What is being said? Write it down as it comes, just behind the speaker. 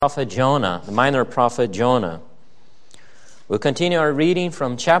prophet Jonah, the minor prophet Jonah. We'll continue our reading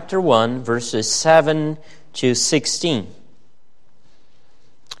from chapter 1, verses 7 to 16.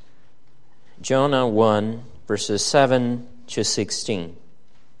 Jonah 1, verses 7 to 16.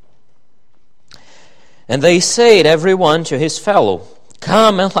 And they said, every one to his fellow,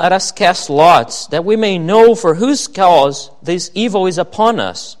 "Come and let us cast lots, that we may know for whose cause this evil is upon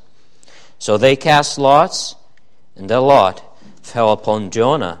us." So they cast lots, and the lot fell upon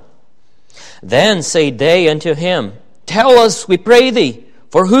Jonah. Then said they unto him, "Tell us, we pray thee,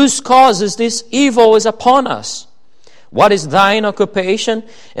 for whose cause is this evil is upon us? What is thine occupation,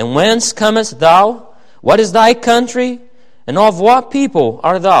 and whence comest thou? What is thy country, and of what people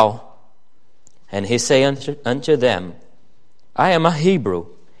art thou?" And he said unto them, "I am a Hebrew,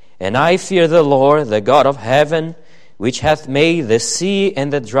 and I fear the Lord, the God of heaven, which hath made the sea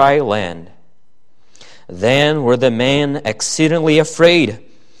and the dry land." Then were the men exceedingly afraid,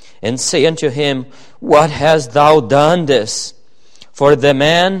 and say unto him, "What hast thou done this?" For the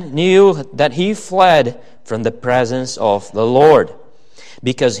man knew that he fled from the presence of the Lord,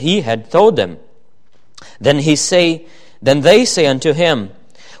 because he had told them. Then they say unto him,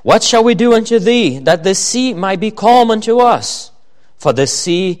 "What shall we do unto thee, that the sea might be calm unto us? For the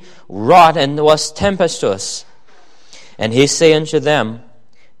sea wrought and was tempestuous." And he say unto them,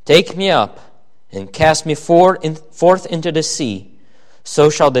 "Take me up, and cast me forth into the sea, so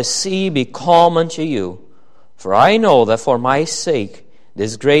shall the sea be calm unto you. For I know that for my sake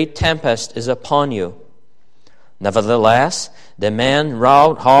this great tempest is upon you." Nevertheless, the men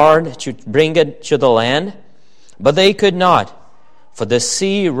rowed hard to bring it to the land, but they could not, for the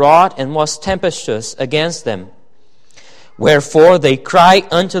sea wrought and was tempestuous against them. Wherefore they cried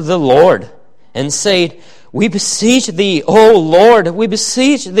unto the Lord, and said, "We beseech thee, O Lord, we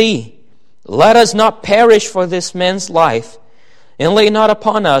beseech thee, let us not perish for this man's life, and lay not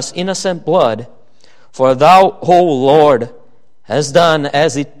upon us innocent blood. For thou, O Lord, hast done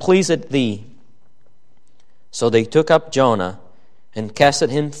as it pleased thee." So they took up Jonah, and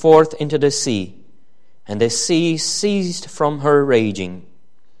casted him forth into the sea, and the sea ceased from her raging.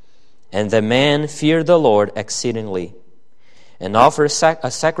 And the man feared the Lord exceedingly, and offered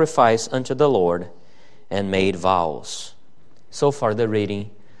a sacrifice unto the Lord, and made vows. So far the reading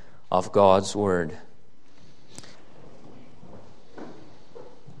of God's Word.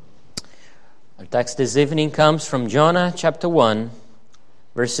 Our text this evening comes from Jonah chapter 1,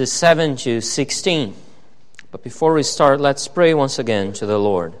 verses 7 to 16. But before we start, let's pray once again to the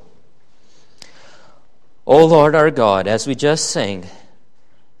Lord. O Lord our God, as we just sang,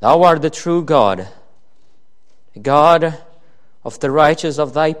 Thou art the true God, the God of the righteous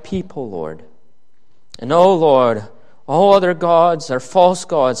of Thy people, Lord. And O Lord, all other gods are false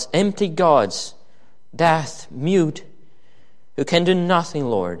gods, empty gods, deaf, mute, who can do nothing,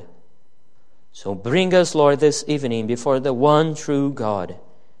 Lord. So bring us, Lord, this evening before the one true God,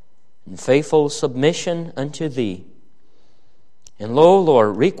 in faithful submission unto Thee. And lo,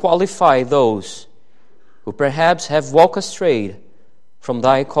 Lord, requalify those who perhaps have walked astray from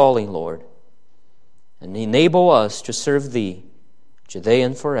Thy calling, Lord, and enable us to serve Thee today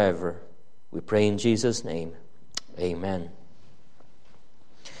and forever. We pray in Jesus' name. Amen.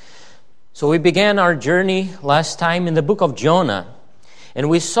 So we began our journey last time in the book of Jonah, and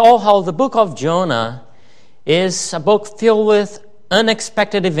we saw how the book of Jonah is a book filled with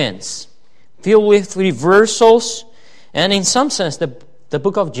unexpected events, filled with reversals, and in some sense the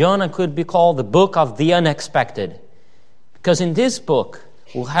book of Jonah could be called the book of the unexpected, because in this book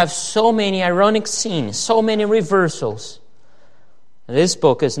we'll have so many ironic scenes, so many reversals. And this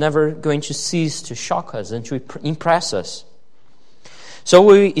book is never going to cease to shock us and to impress us. So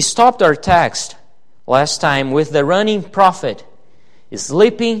we stopped our text last time with the running prophet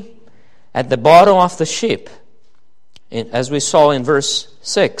sleeping at the bottom of the ship, as we saw in verse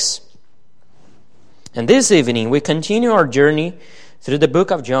 6. And this evening we continue our journey through the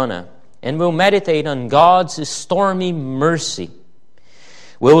book of Jonah, and we'll meditate on God's stormy mercy.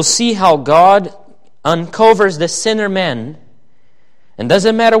 We will see how God uncovers the sinner man, and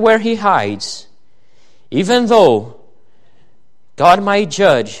doesn't matter where he hides, even though God might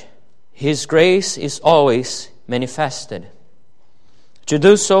judge, His grace is always manifested. To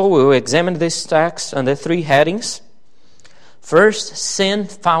do so, we will examine this text under three headings. First, sin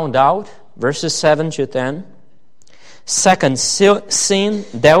found out, verses 7 to 10. Second, sin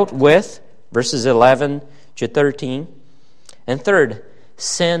dealt with, verses 11 to 13. And third,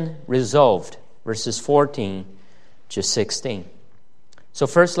 sin resolved, verses 14 to 16. So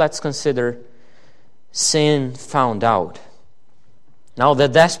first, let's consider sin found out. Now the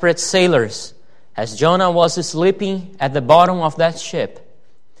desperate sailors as Jonah was sleeping at the bottom of that ship,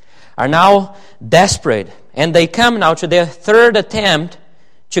 are now desperate, and they come now to their third attempt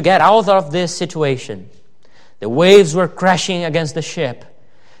to get out of this situation. The waves were crashing against the ship.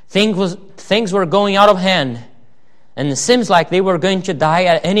 Things were going out of hand, and it seems like they were going to die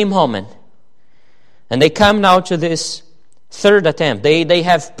at any moment. And they come now to this third attempt. They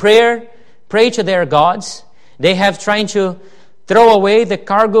have pray to their gods. They have trying to throw away the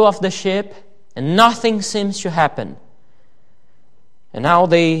cargo of the ship, and nothing seems to happen. And now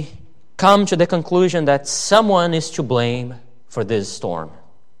they come to the conclusion that someone is to blame for this storm.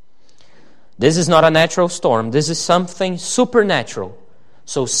 This is not a natural storm. This is something supernatural.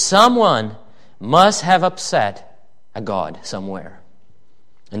 So someone must have upset a god somewhere.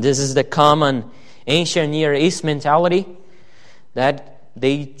 And this is the common ancient Near East mentality, that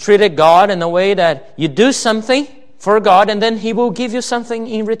they treated God in a way that you do something for God and then He will give you something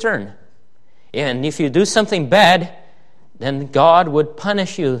in return. And if you do something bad, then God would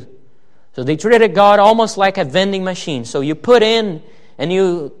punish you. So they treated God almost like a vending machine. So you put in and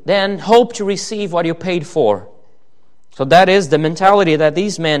you then hope to receive what you paid for. So that is the mentality that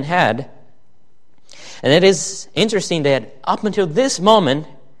these men had. And it is interesting that up until this moment,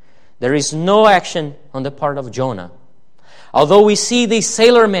 there is no action on the part of Jonah. Although we see these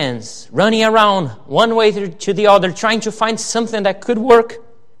sailormen running around one way to the other, trying to find something that could work,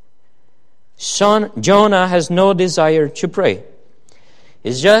 Jonah has no desire to pray.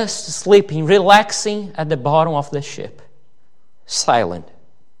 He's just sleeping, relaxing at the bottom of the ship, silent.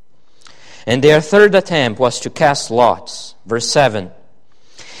 And their third attempt was to cast lots. Verse 7.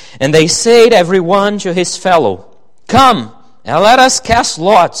 And they said every one to his fellow, "Come, and let us cast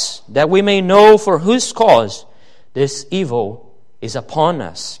lots, that we may know for whose cause this evil is upon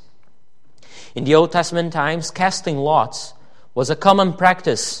us." In the Old Testament times, casting lots was a common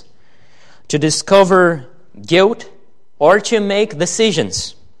practice to discover guilt or to make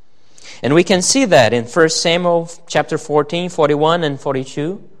decisions. And we can see that in 1 Samuel chapter 14, 41 and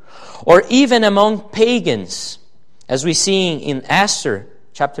 42, or even among pagans, as we see in Esther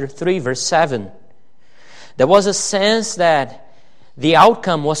chapter 3, verse 7. There was a sense that the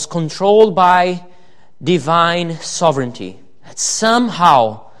outcome was controlled by divine sovereignty. That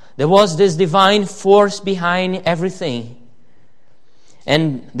somehow there was this divine force behind everything.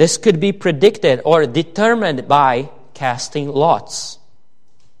 And this could be predicted or determined by casting lots.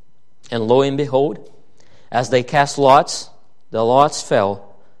 And lo and behold, as they cast lots, the lots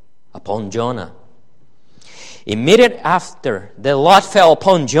fell upon Jonah. Immediately after the lot fell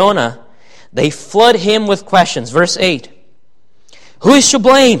upon Jonah, they flood him with questions. Verse 8. Who is to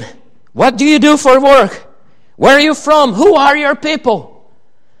blame? What do you do for work? Where are you from? Who are your people?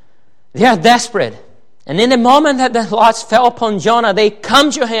 They are desperate. And in the moment that the lots fell upon Jonah, they come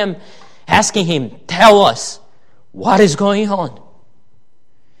to him, asking him, "Tell us, what is going on?"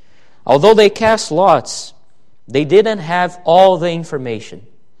 Although they cast lots, they didn't have all the information.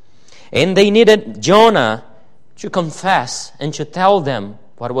 And they needed Jonah to confess and to tell them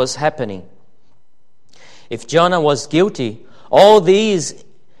what was happening. If Jonah was guilty, all these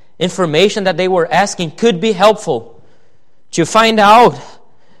information that they were asking could be helpful to find out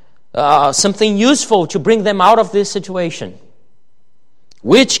something useful to bring them out of this situation.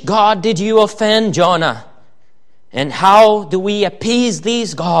 Which God did you offend, Jonah? And how do we appease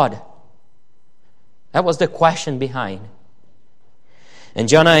this God? That was the question behind. And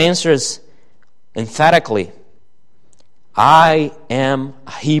Jonah answers emphatically, "I am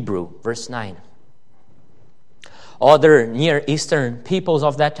a Hebrew." Verse 9. Other Near Eastern peoples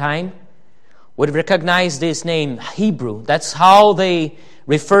of that time would recognize this name, Hebrew. That's how they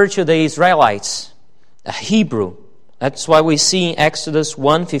refer to the Israelites, a Hebrew. That's why we see in Exodus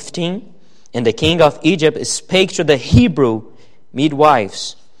 1:15, "And the king of Egypt spake to the Hebrew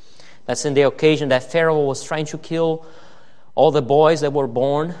midwives." That's in the occasion that Pharaoh was trying to kill all the boys that were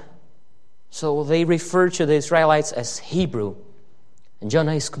born. So they refer to the Israelites as Hebrew. And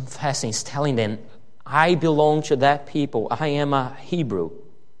Jonah is confessing, he's telling them, "I belong to that people. I am a Hebrew."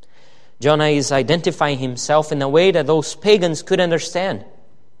 Jonah is identifying himself in a way that those pagans could understand.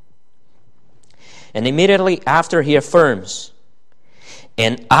 And immediately after he affirms,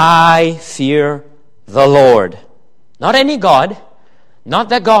 "And I fear the Lord." Not any God, not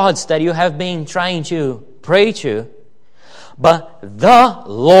the gods that you have been trying to pray to, but the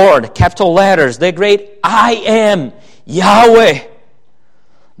Lord, capital letters, the great I am, Yahweh,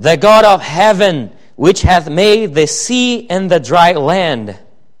 the God of heaven, which hath made the sea and the dry land.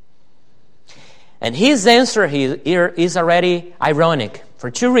 And his answer here is already ironic for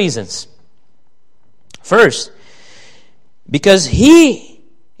two reasons. First, because he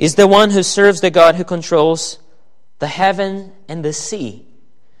is the one who serves the God who controls the heaven and the sea.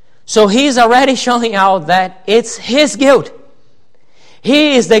 So he's already showing out that it's his guilt.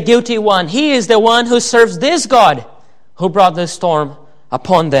 He is the guilty one. He is the one who serves this God who brought the storm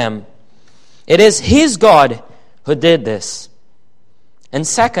upon them. It is his God who did this. And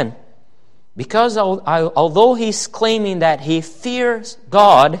second, because although he's claiming that he fears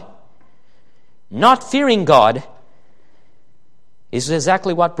God, not fearing God is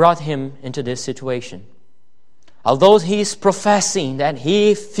exactly what brought him into this situation. Although he's professing that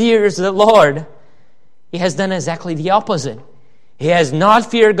he fears the Lord, he has done exactly the opposite. He has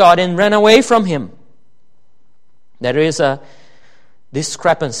not feared God and run away from Him. There is a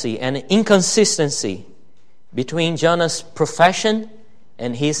discrepancy and inconsistency between Jonah's profession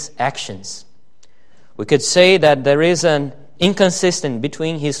and his actions. We could say that there is an inconsistency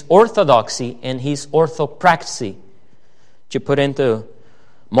between his orthodoxy and his orthopraxy, to put into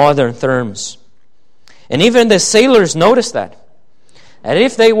modern terms. And even the sailors noticed that. And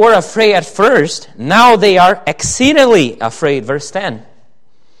if they were afraid at first, now they are exceedingly afraid. Verse 10.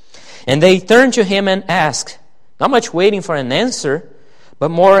 And they turned to him and asked, not much waiting for an answer,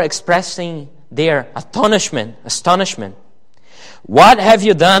 but more expressing their astonishment. What have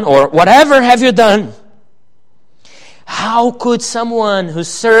you done, or whatever have you done? How could someone who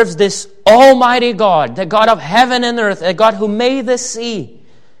serves this Almighty God, the God of heaven and earth, the God who made the sea,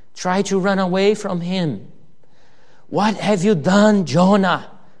 try to run away from Him? What have you done, Jonah?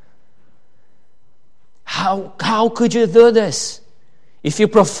 How could you do this? If you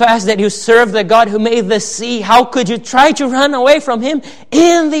profess that you serve the God who made the sea, how could you try to run away from Him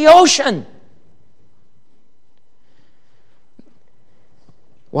in the ocean?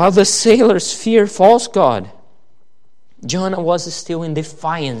 While the sailors fear false God, Jonah was still in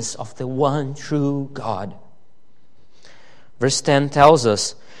defiance of the one true God. Verse 10 tells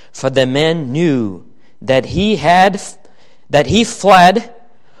us, for the man knew that he fled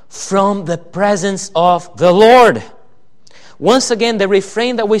from the presence of the Lord. Once again, the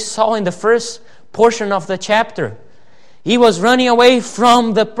refrain that we saw in the first portion of the chapter. He was running away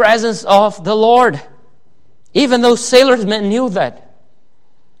from the presence of the Lord. Even those sailormen knew that.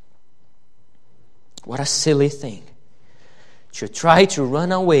 What a silly thing, to try to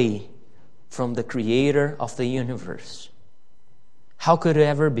run away from the Creator of the universe. How could it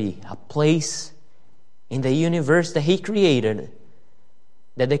ever be a place in the universe that He created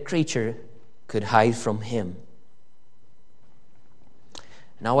that the creature could hide from Him?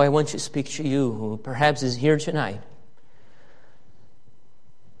 Now I want to speak to you who perhaps is here tonight,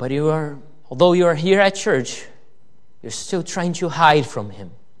 but although you are here at church, you're still trying to hide from Him.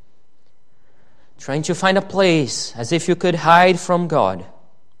 Trying to find a place as if you could hide from God.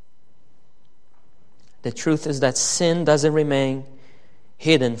 The truth is that sin doesn't remain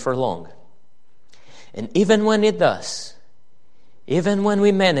hidden for long. And even when it does, even when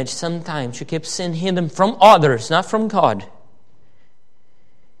we manage sometimes to keep sin hidden from others, not from God,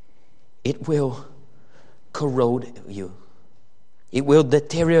 it will corrode you. It will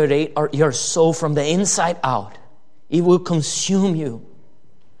deteriorate your soul from the inside out. It will consume you.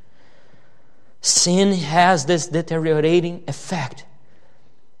 Sin has this deteriorating effect.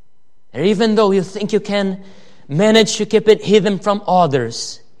 And even though you think you can manage to keep it hidden from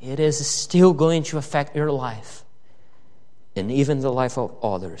others, it is still going to affect your life. And even the life of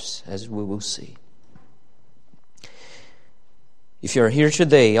others, as we will see. If you're here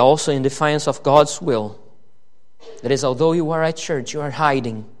today, also in defiance of God's will, that is, although you are at church, you are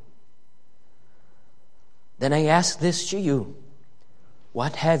hiding, then I ask this to you.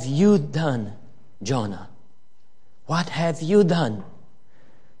 What have you done, Jonah? What have you done?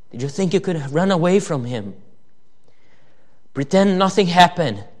 Did you think you could run away from Him? Pretend nothing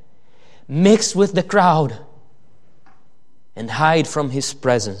happened. Mix with the crowd and hide from His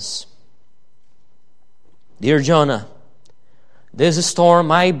presence. Dear Jonah, this storm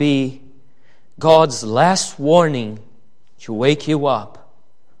might be God's last warning to wake you up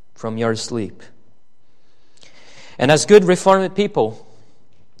from your sleep. And as good Reformed people,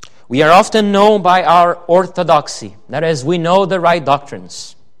 we are often known by our orthodoxy. That is, we know the right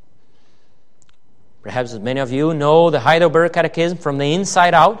doctrines. Perhaps many of you know the Heidelberg Catechism from the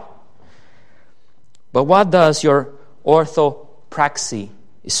inside out. But what does your orthopraxy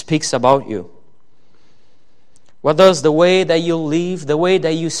speaks about you? What does the way that you live, the way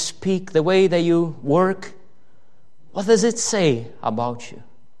that you speak, the way that you work, what does it say about you?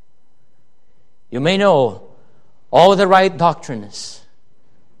 You may know all the right doctrines,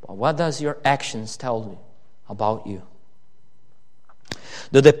 but what does your actions tell me about you?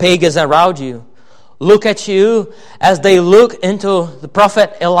 Do the pagans around you look at you as they look into the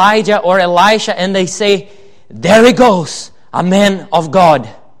prophet Elijah or Elisha and they say, there he goes, a man of God?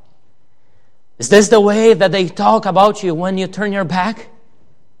 Is this the way that they talk about you when you turn your back?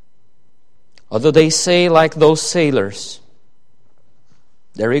 Or do they say like those sailors,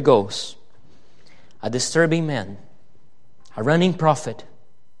 there he goes, a disturbing man, a running prophet,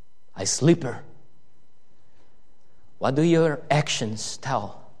 a sleeper. What do your actions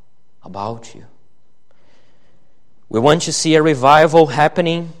tell about you? We want to see a revival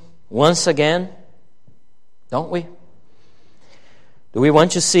happening once again, don't we? Do we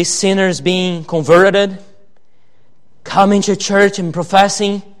want to see sinners being converted, coming to church and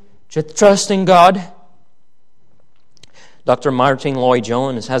professing to trust in God? Dr. Martin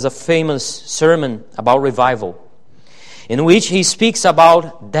Lloyd-Jones has a famous sermon about revival, in which he speaks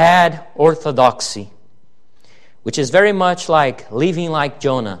about dead orthodoxy, which is very much like living like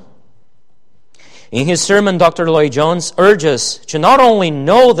Jonah. In his sermon, Dr. Lloyd-Jones urges to not only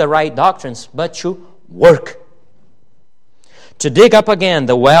know the right doctrines, but to work. To dig up again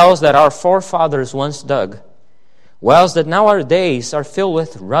the wells that our forefathers once dug. Wells that nowadays are filled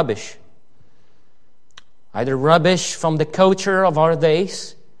with rubbish. Either rubbish from the culture of our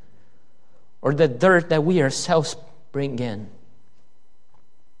days, or the dirt that we ourselves bring in.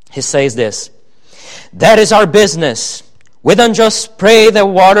 He says this, that is our business. We don't just pray that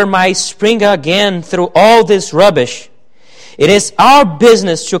water might spring again through all this rubbish. It is our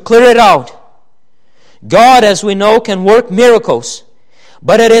business to clear it out. God, as we know, can work miracles,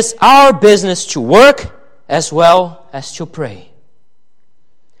 but it is our business to work as well as to pray.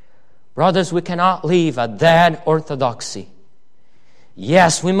 Brothers, we cannot live a dead orthodoxy.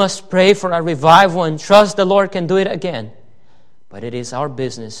 Yes, we must pray for a revival and trust the Lord can do it again, but it is our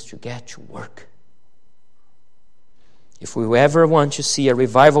business to get to work. If we ever want to see a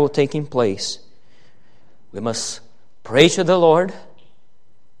revival taking place, we must pray to the Lord,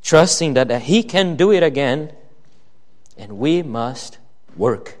 trusting that He can do it again, and we must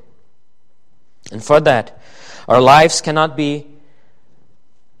work. And for that, our lives cannot be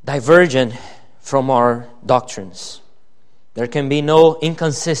divergent from our doctrines. There can be no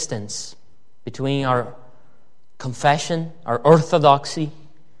inconsistency between our confession, our orthodoxy,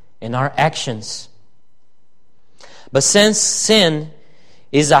 and our actions. But since sin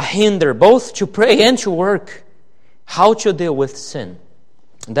is a hinder both to pray and to work, how to deal with sin?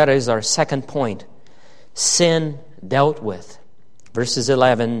 And that is our second point. Sin dealt with. Verses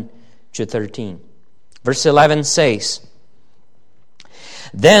 11 to 13. Verse 11 says,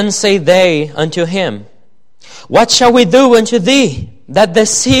 Then say they unto him, What shall we do unto thee, that the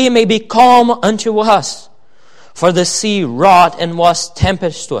sea may be calm unto us? For the sea wrought and was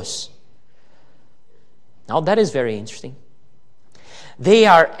tempestuous. Now that is very interesting. They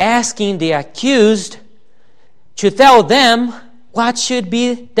are asking the accused to tell them what should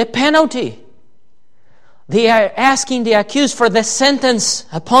be the penalty. They are asking the accused for the sentence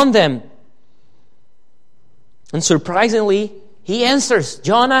upon them. And surprisingly, he answers.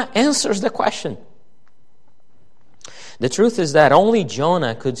 Jonah answers the question. The truth is that only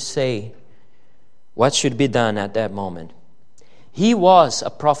Jonah could say what should be done at that moment. He was a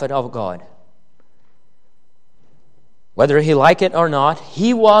prophet of God. Whether he liked it or not,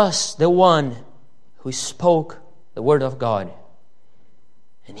 he was the one who spoke the word of God.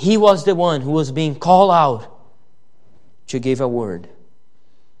 And he was the one who was being called out to give a word.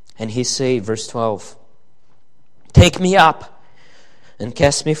 And he said, verse 12, Take me up and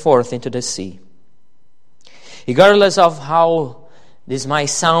cast me forth into the sea. Regardless of how this might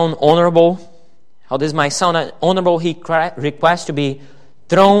sound honorable, he requests to be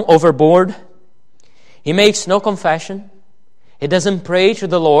thrown overboard. He makes no confession. He doesn't pray to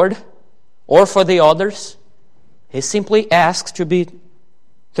the Lord or for the others. He simply asks to be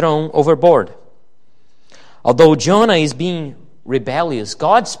thrown overboard. Although Jonah is being rebellious,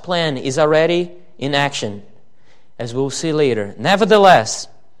 God's plan is already in action, as we'll see later. Nevertheless,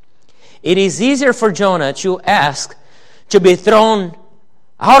 it is easier for Jonah to ask to be thrown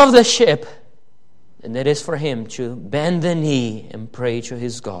out of the ship than it is for him to bend the knee and pray to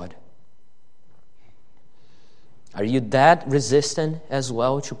his God. Are you that resistant as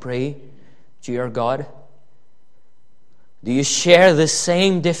well to pray to your God? Do you share the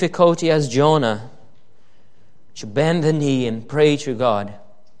same difficulty as Jonah to bend the knee and pray to God?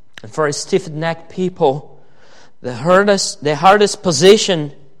 And for stiff-necked people, the hardest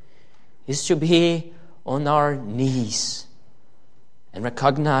position is to be on our knees and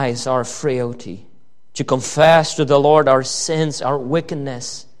recognize our frailty, to confess to the Lord our sins, our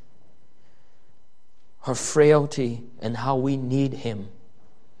wickedness, our frailty, and how we need Him.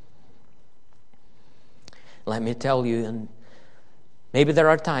 Let me tell you, and maybe there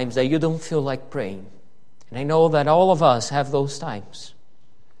are times that you don't feel like praying. And I know that all of us have those times.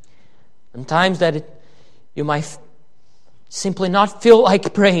 and times that you might simply not feel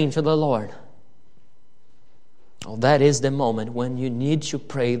like praying to the Lord. Oh, that is the moment when you need to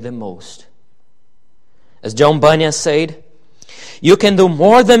pray the most. As John Bunyan said, you can do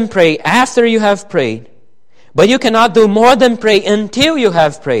more than pray after you have prayed, but you cannot do more than pray until you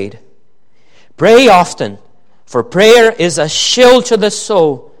have prayed. Pray often, for prayer is a shield to the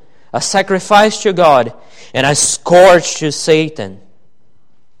soul, a sacrifice to God, and a scourge to Satan.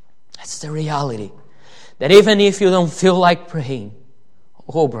 That's the reality. That even if you don't feel like praying,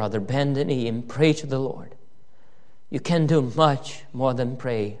 oh brother, bend the knee and pray to the Lord. You can do much more than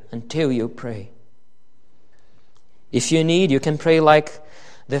pray until you pray. If you need, you can pray like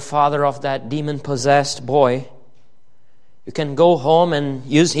the father of that demon-possessed boy. You can go home and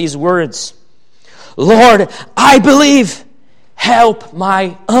use his words. Lord, I believe. Help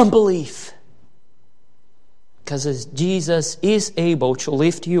my unbelief. Because Jesus is able to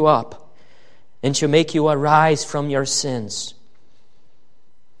lift you up and to make you arise from your sins.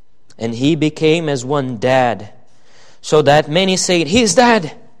 And he became as one dead, so that many said, he is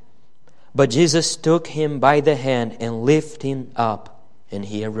dead. But Jesus took him by the hand and lifted him up, and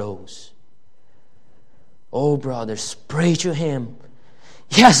he arose. Oh, brothers, pray to him.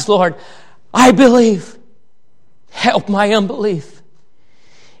 Yes, Lord, I believe. Help my unbelief.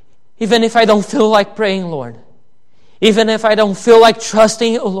 Even if I don't feel like praying, Lord. Even if I don't feel like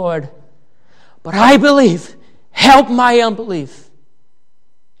trusting you, Lord. But I believe. Help my unbelief.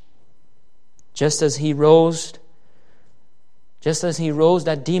 Just as he rose,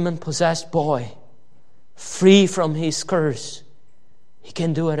 that demon-possessed boy, free from his curse, he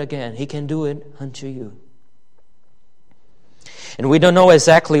can do it again. He can do it unto you. And we don't know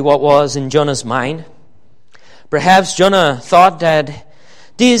exactly what was in Jonah's mind. Perhaps Jonah thought that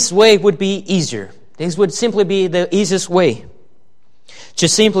this way would be easier. This would simply be the easiest way. To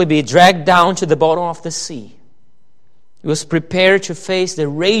simply be dragged down to the bottom of the sea. He was prepared to face the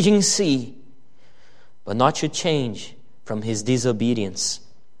raging sea, but not to change from his disobedience.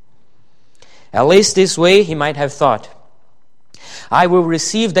 At least this way he might have thought, I will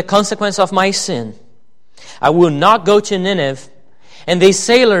receive the consequence of my sin. I will not go to Nineveh, and these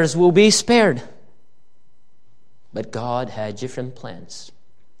sailors will be spared. But God had different plans.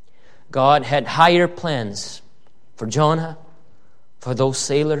 God had higher plans for Jonah, for those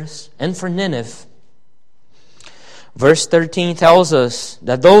sailors, and for Nineveh. Verse 13 tells us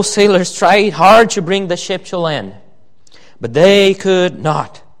that those sailors tried hard to bring the ship to land, but they could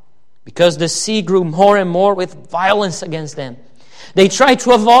not, because the sea grew more and more with violence against them. They tried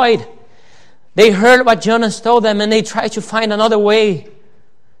to avoid. They heard what Jonah told them, and they tried to find another way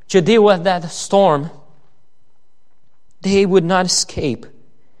to deal with that storm. They would not escape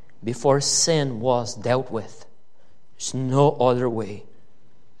before sin was dealt with. There's no other way.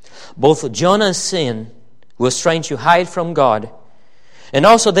 Both Jonah's sin was trying to hide from God, and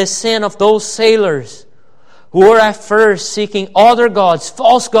also the sin of those sailors who were at first seeking other gods,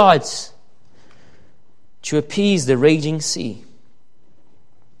 false gods, to appease the raging sea.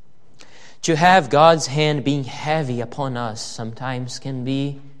 To have God's hand being heavy upon us sometimes can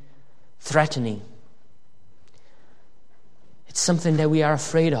be threatening. It's something that we are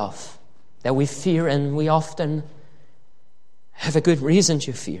afraid of, that we fear, and we often have a good reason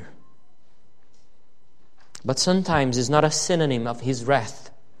to fear. But sometimes it's not a synonym of His wrath,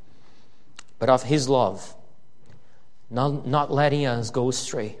 but of His love, not letting us go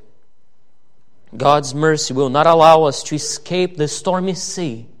astray. God's mercy will not allow us to escape the stormy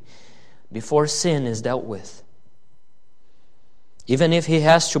sea before sin is dealt with. Even if He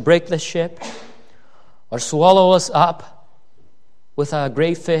has to break the ship or swallow us up with a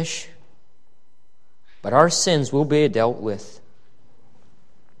great fish, but our sins will be dealt with.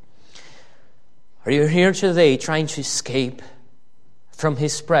 Are you here today trying to escape from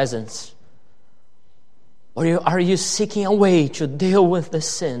His presence? Or are you seeking a way to deal with the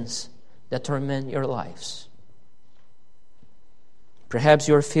sins that torment your lives? Perhaps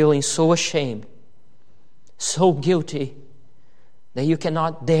you're feeling so ashamed, so guilty, that you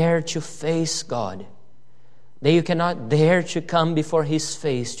cannot dare to face God, that you cannot dare to come before His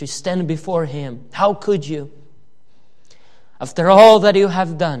face, to stand before Him. How could you? After all that you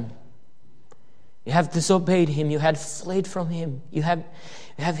have done, you have disobeyed Him, you have fled from Him, you have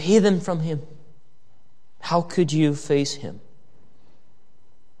hidden from Him. How could you face Him?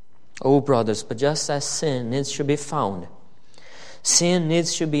 Oh, brothers, but just as sin needs to be found, sin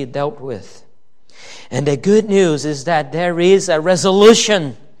needs to be dealt with. And the good news is that there is a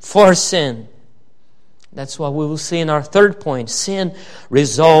resolution for sin. That's what we will see in our third point. Sin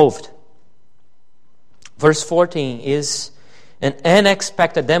resolved. Verse 14 is an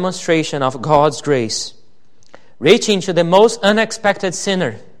unexpected demonstration of God's grace, reaching to the most unexpected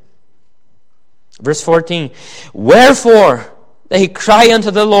sinner. Verse 14, "Wherefore they cry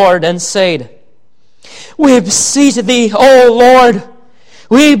unto the Lord and said, We beseech thee, O Lord,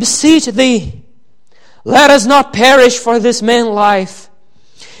 we beseech thee, let us not perish for this man's life,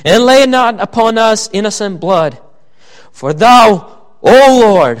 and lay not upon us innocent blood. For thou, O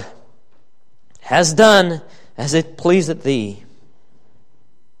Lord, hast done as it pleased thee."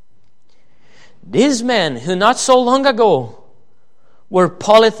 These men who not so long ago were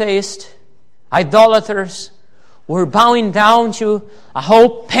polytheists, idolaters, were bowing down to a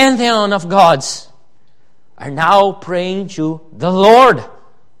whole pantheon of gods, are now praying to the Lord.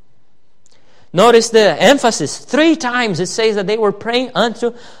 Notice the emphasis. 3 times it says that they were praying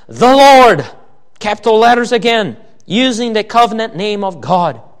unto the Lord. Capital letters again, using the covenant name of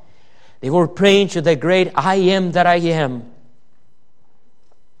God. They were praying to the great I am that I am.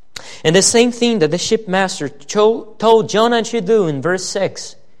 And the same thing that the shipmaster told Jonah to do in verse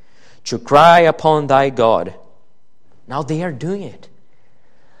 6, to cry upon thy God. Now they are doing it.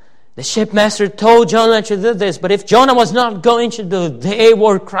 The shipmaster told Jonah to do this, but if Jonah was not going to do it, they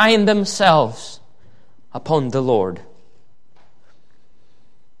were crying themselves upon the Lord.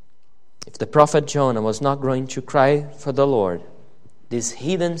 If the prophet Jonah was not going to cry for the Lord, these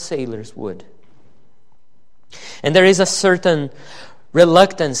heathen sailors would. And there is a certain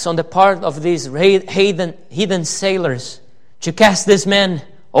reluctance on the part of these heathen sailors to cast this man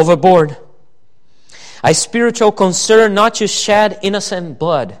overboard. A spiritual concern not to shed innocent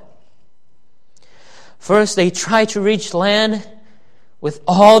blood. First, they try to reach land with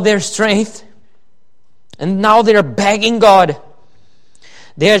all their strength, and now they are begging God.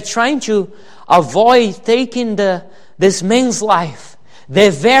 They are trying to avoid taking this man's life, the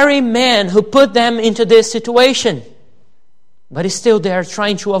very man who put them into this situation. But still they are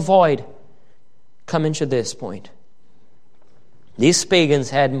trying to avoid coming to this point. These pagans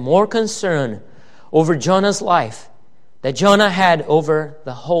had more concern over Jonah's life than Jonah had over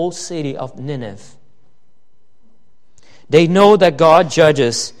the whole city of Nineveh. They know that God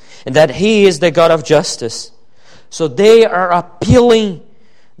judges and that He is the God of justice. So they are appealing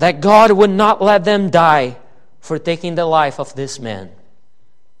that God would not let them die for taking the life of this man.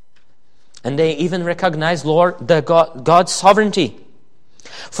 And they even recognize God's sovereignty.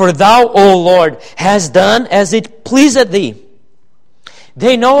 For thou, O Lord, hast done as it pleased thee.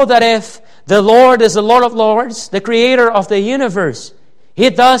 They know that if the Lord is the Lord of lords, the creator of the universe, He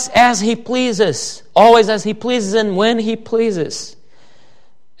does as He pleases, always as He pleases and when He pleases,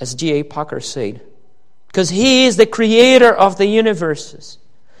 as G.A. Packer said. Because He is the creator of the universes.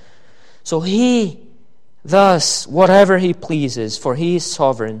 So He does whatever He pleases, for He is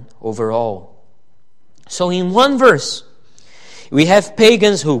sovereign over all. So in one verse, we have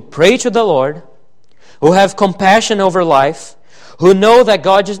pagans who pray to the Lord, who have compassion over life, who know that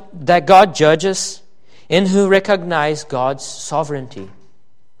God judges, and who recognize God's sovereignty.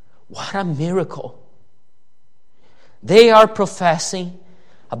 What a miracle. They are professing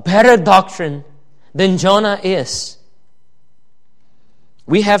a better doctrine than Jonah is.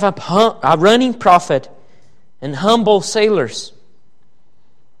 We have a running prophet and humble sailors.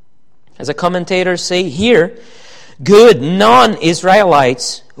 As a commentator say here, good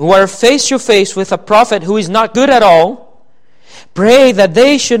non-Israelites who are face to face with a prophet who is not good at all, pray that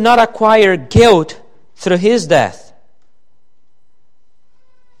they should not acquire guilt through his death.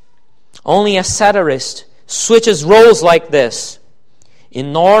 Only a satirist switches roles like this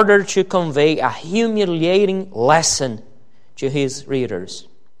in order to convey a humiliating lesson to his readers.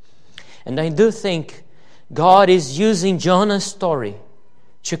 And I do think God is using Jonah's story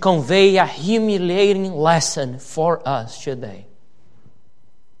to convey a humiliating lesson for us today.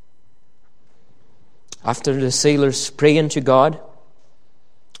 After the sailors pray unto God,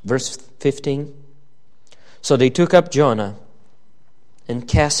 verse 15, so they took up Jonah and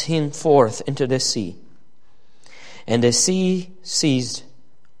cast him forth into the sea. And the sea ceased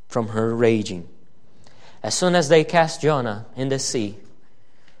from her raging. As soon as they cast Jonah in the sea,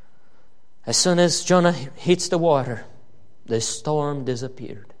 as soon as Jonah hits the water, the storm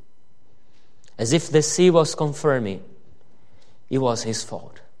disappeared. As if the sea was confirming it was his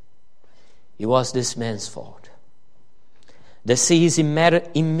fault. It was this man's fault. The sea is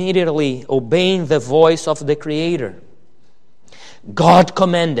immediately obeying the voice of the Creator. God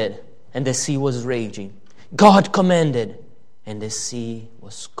commanded, and the sea was raging. God commanded, and the sea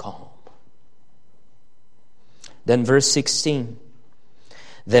was calm. Then verse 16.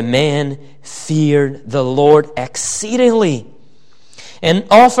 The man feared the Lord exceedingly, and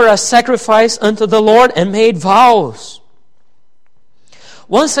offered a sacrifice unto the Lord, and made vows.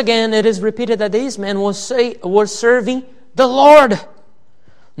 Once again, it is repeated that these men were serving the Lord.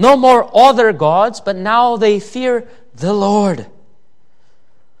 No more other gods, but now they fear the Lord.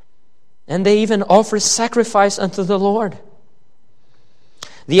 And they even offer sacrifice unto the Lord.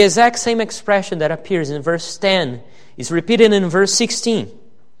 The exact same expression that appears in verse 10 is repeated in verse 16.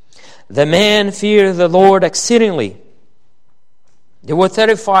 The men feared the Lord exceedingly. They were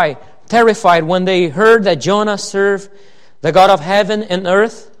terrified when they heard that Jonah served the God of heaven and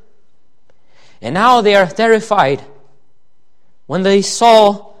earth. And now they are terrified when they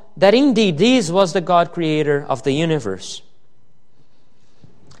saw that indeed this was the God creator of the universe.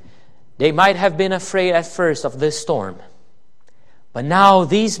 They might have been afraid at first of this storm, but now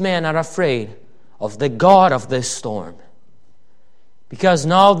these men are afraid of the God of this storm, because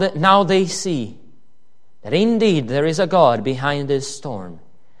now they see that indeed there is a God behind this storm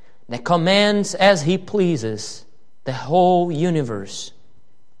that commands as He pleases the whole universe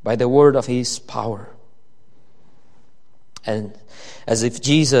by the word of His power. And as if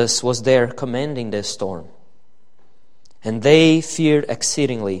Jesus was there commanding this storm. And they feared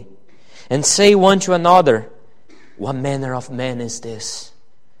exceedingly, and say one to another, what manner of man is this,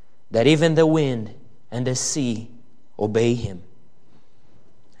 that even the wind and the sea obey Him?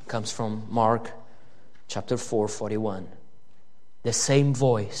 It comes from Mark chapter 4:41. The same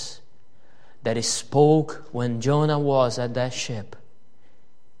voice that spoke when Jonah was at that ship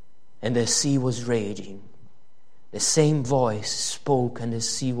and the sea was raging. The same voice spoke and the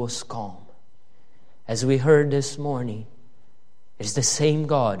sea was calm. As we heard this morning, it is the same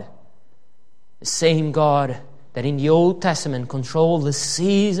God that in the Old Testament controlled the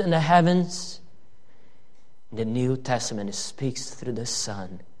seas and the heavens. In the New Testament, it speaks through the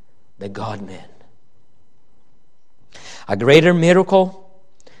Son, the God-man. A greater miracle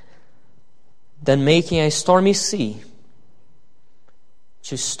than making a stormy sea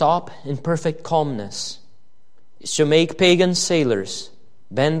to stop in perfect calmness is to make pagan sailors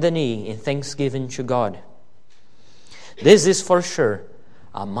bend the knee in thanksgiving to God. This is for sure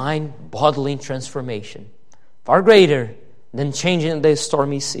a mind-boggling transformation, far greater than changing the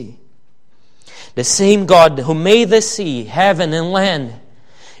stormy sea. The same God who made the sea, heaven and land,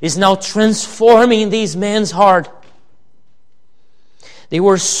 is now transforming these men's heart. They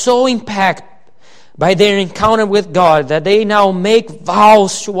were so impacted by their encounter with God that they now make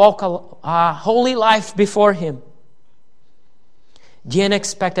vows to walk a holy life before Him. The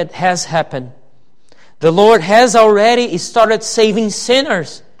unexpected has happened. The Lord has already started saving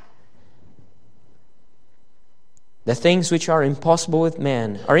sinners. The things which are impossible with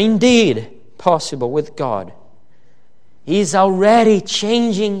man are indeed possible with God. He is already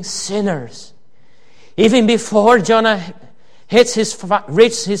changing sinners. Even before Jonah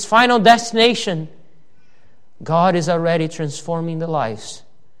reaches his final destination, God is already transforming the lives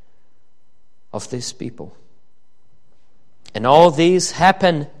of these people. And all these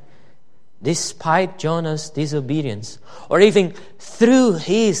happen despite Jonah's disobedience, or even through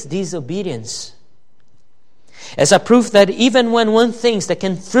his disobedience. As a proof that even when one thinks that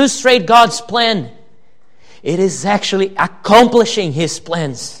can frustrate God's plan, it is actually accomplishing His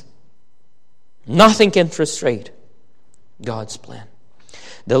plans. Nothing can frustrate God's plan.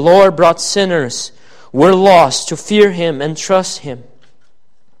 The Lord brought sinners who were lost to fear Him and trust Him.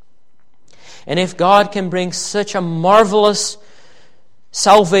 And if God can bring such a marvelous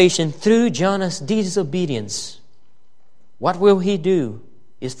salvation through Jonah's disobedience, what will He do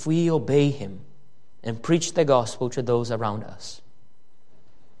if we obey Him and preach the gospel to those around us?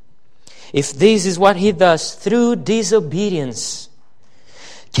 If this is what He does through disobedience,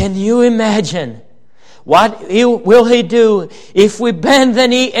 can you imagine what will He do if we bend the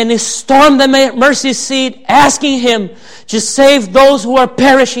knee and storm the mercy seat, asking Him to save those who are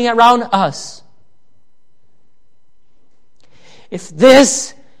perishing around us? If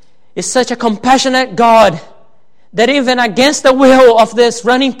this is such a compassionate God that even against the will of this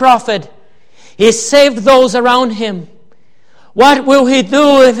running prophet, He saved those around him, what will He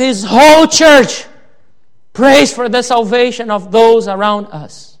do if His whole church prays for the salvation of those around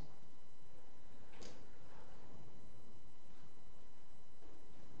us?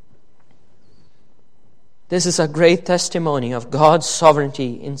 This is a great testimony of God's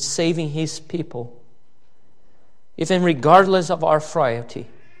sovereignty in saving His people, even regardless of our frailty.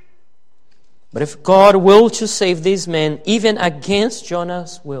 But if God will to save these men, even against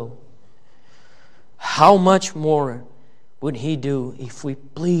Jonah's will, how much more would He do if we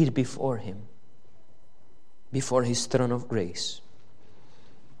plead before Him, before His throne of grace?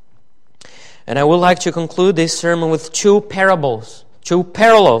 And I would like to conclude this sermon with two parallels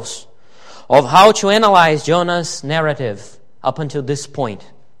of how to analyze Jonah's narrative up until this point.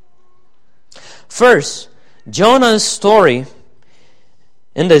 First, Jonah's story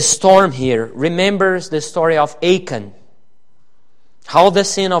in the storm here remembers the story of Achan, how the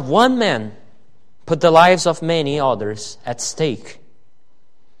sin of one man put the lives of many others at stake.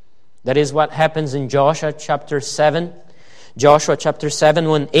 That is what happens in Joshua chapter 7. Joshua chapter 7,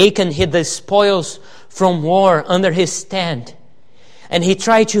 when Achan hid the spoils from war under his tent. And he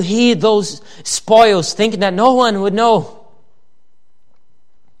tried to hide those spoils, thinking that no one would know.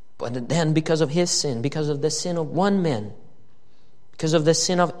 But then because of his sin, because of the sin of one man, because of the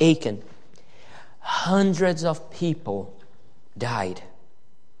sin of Achan, hundreds of people died.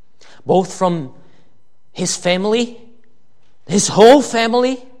 Both from his family, his whole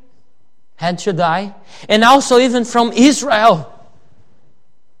family had to die, and also even from Israel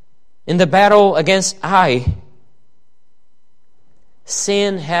in the battle against Ai.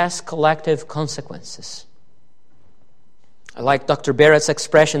 Sin has collective consequences. I like Dr. Barrett's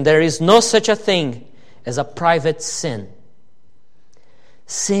expression, there is no such a thing as a private sin.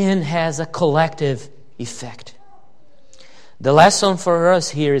 Sin has a collective effect. The lesson for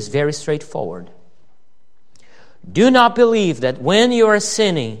us here is very straightforward. Do not believe that when you are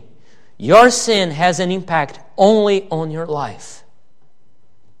sinning, your sin has an impact only on your life.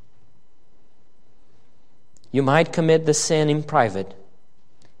 You might commit the sin in private,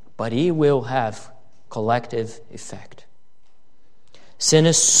 but it will have collective effect. Sin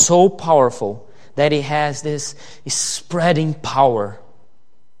is so powerful that it has this spreading power.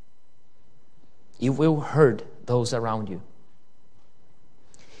 It will hurt those around you.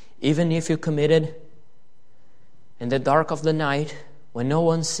 Even if you committed in the dark of the night when no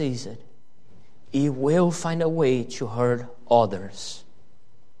one sees it, it will find a way to hurt others.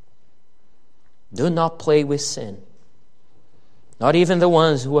 Do not play with sin. Not even the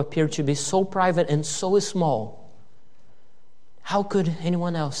ones who appear to be so private and so small. How could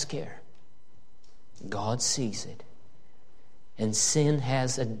anyone else care? God sees it. And sin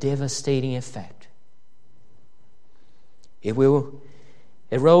has a devastating effect. It will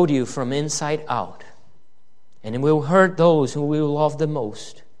erode you from inside out. And it will hurt those who will love the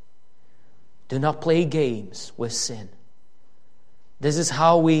most. Do not play games with sin. This is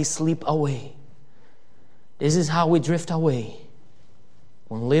how we slip away. This is how we drift away.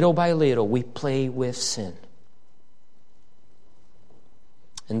 When little by little we play with sin.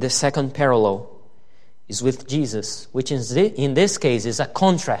 And the second parallel is with Jesus, which in this case is a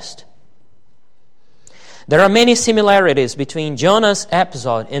contrast. There are many similarities between Jonah's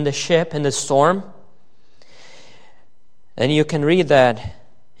episode in the ship in the storm. And you can read that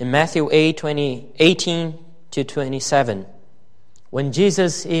in Matthew 18 to 27. When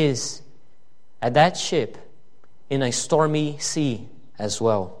Jesus is at that ship in a stormy sea as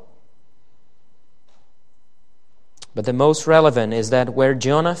well. But the most relevant is that where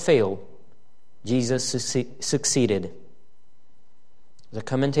Jonah failed, Jesus succeeded. The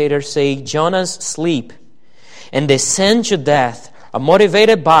commentators say Jonah's sleep and descent to death are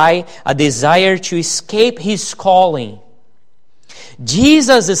motivated by a desire to escape his calling.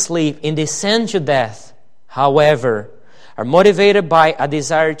 Jesus' sleep and descent to death, however, are motivated by a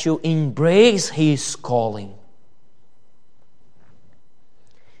desire to embrace his calling.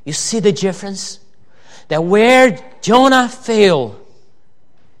 You see the difference? That where Jonah failed,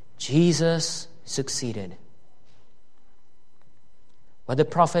 Jesus succeeded. But the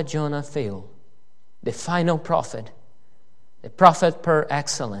prophet Jonah failed. The final prophet, the prophet per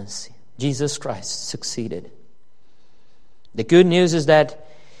excellence, Jesus Christ, succeeded. The good news is that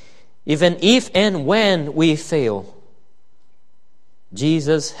even if and when we fail,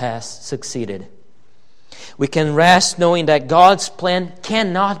 Jesus has succeeded. We can rest knowing that God's plan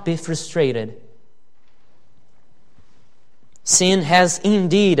cannot be frustrated. Sin has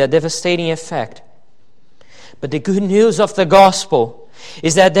indeed a devastating effect. But the good news of the gospel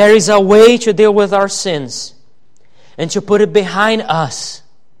is that there is a way to deal with our sins and to put it behind us.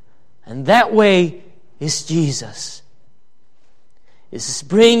 And that way is Jesus. It's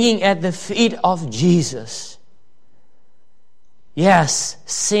bringing at the feet of Jesus. Yes,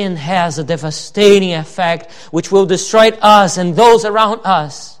 sin has a devastating effect which will destroy us and those around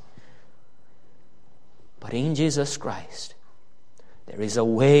us. But in Jesus Christ, there is a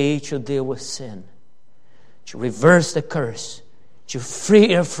way to deal with sin, to reverse the curse, to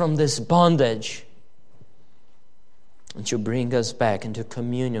free us from this bondage, and to bring us back into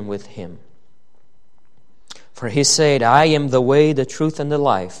communion with Him. For He said, I am the way, the truth, and the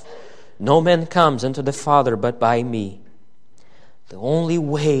life. No man comes unto the Father but by me. The only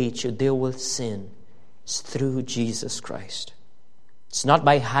way to deal with sin is through Jesus Christ. It's not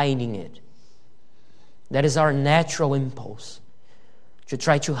by hiding it. That is our natural impulse, to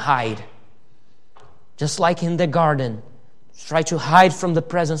try to hide. Just like in the garden, to try to hide from the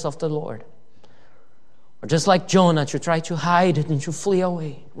presence of the Lord. Or just like Jonah, to try to hide and to flee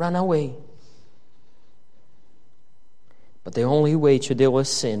away, run away. But the only way to deal with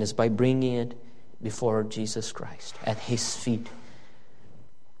sin is by bringing it before Jesus Christ, at His feet.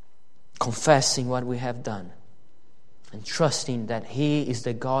 Confessing what we have done. And trusting that He is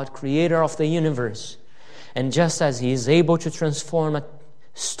the God, creator of the universe. And just as He is able to transform a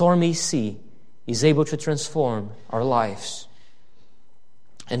stormy sea, He is able to transform our lives.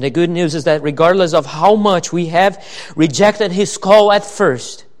 And the good news is that regardless of how much we have rejected His call at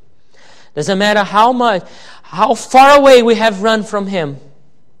first, doesn't matter how far away we have run from Him,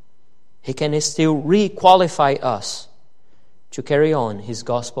 He can still re-qualify us to carry on His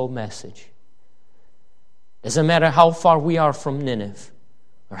gospel message. Doesn't matter how far we are from Nineveh,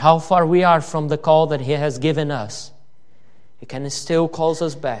 or how far we are from the call that He has given us, He can still call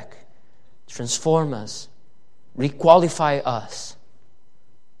us back, transform us, re-qualify us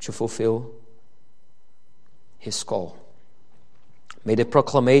to fulfill His call. May the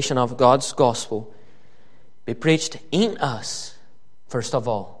proclamation of God's gospel be preached in us, first of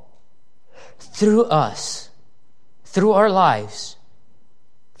all, through us, through our lives,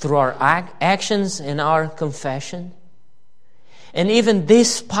 through our actions and our confession, and even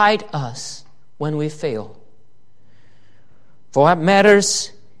despite us when we fail. For what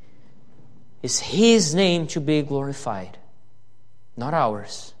matters is His name to be glorified, not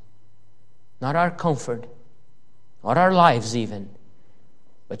ours, not our comfort, not our lives even,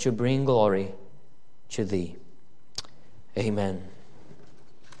 but to bring glory to Thee. Amen.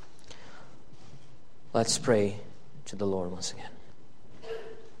 Let's pray to the Lord once again.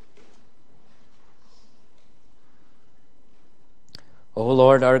 O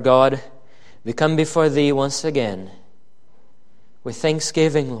Lord our God, we come before Thee once again with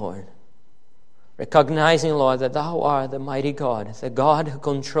thanksgiving, Lord, recognizing, Lord, that Thou art the mighty God, the God who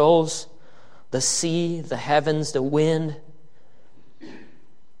controls the sea, the heavens, the wind,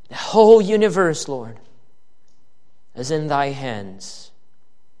 the whole universe, Lord, is in Thy hands.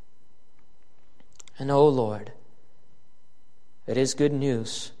 And, O Lord, it is good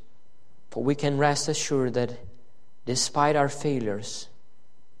news, for we can rest assured that despite our failures,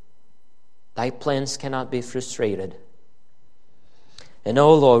 Thy plans cannot be frustrated. And,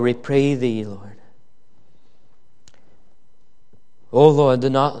 O Lord, we pray Thee, Lord. O Lord, do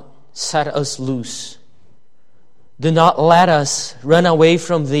not set us loose. Do not let us run away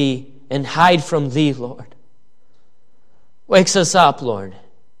from Thee and hide from Thee, Lord. Wakes us up, Lord.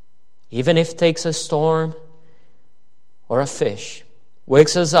 Even if it takes a storm or a fish.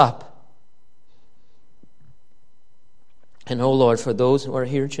 Wakes us up. And, oh Lord, for those who are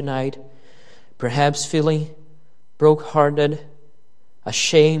here tonight, perhaps feeling broke-hearted,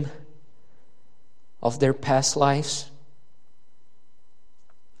 ashamed of their past lives,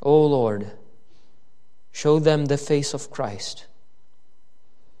 oh Lord, show them the face of Christ.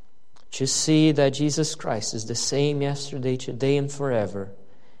 To see that Jesus Christ is the same yesterday, today, and forever.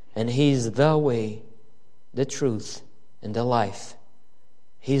 And He is the way, the truth, and the life.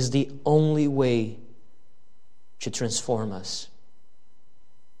 He is the only way to transform us.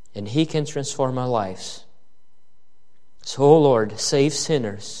 And He can transform our lives. So, oh Lord, save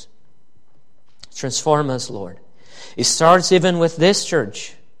sinners. Transform us, Lord. It starts even with this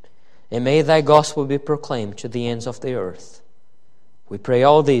church. And may Thy gospel be proclaimed to the ends of the earth. We pray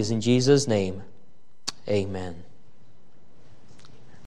all these in Jesus' name. Amen.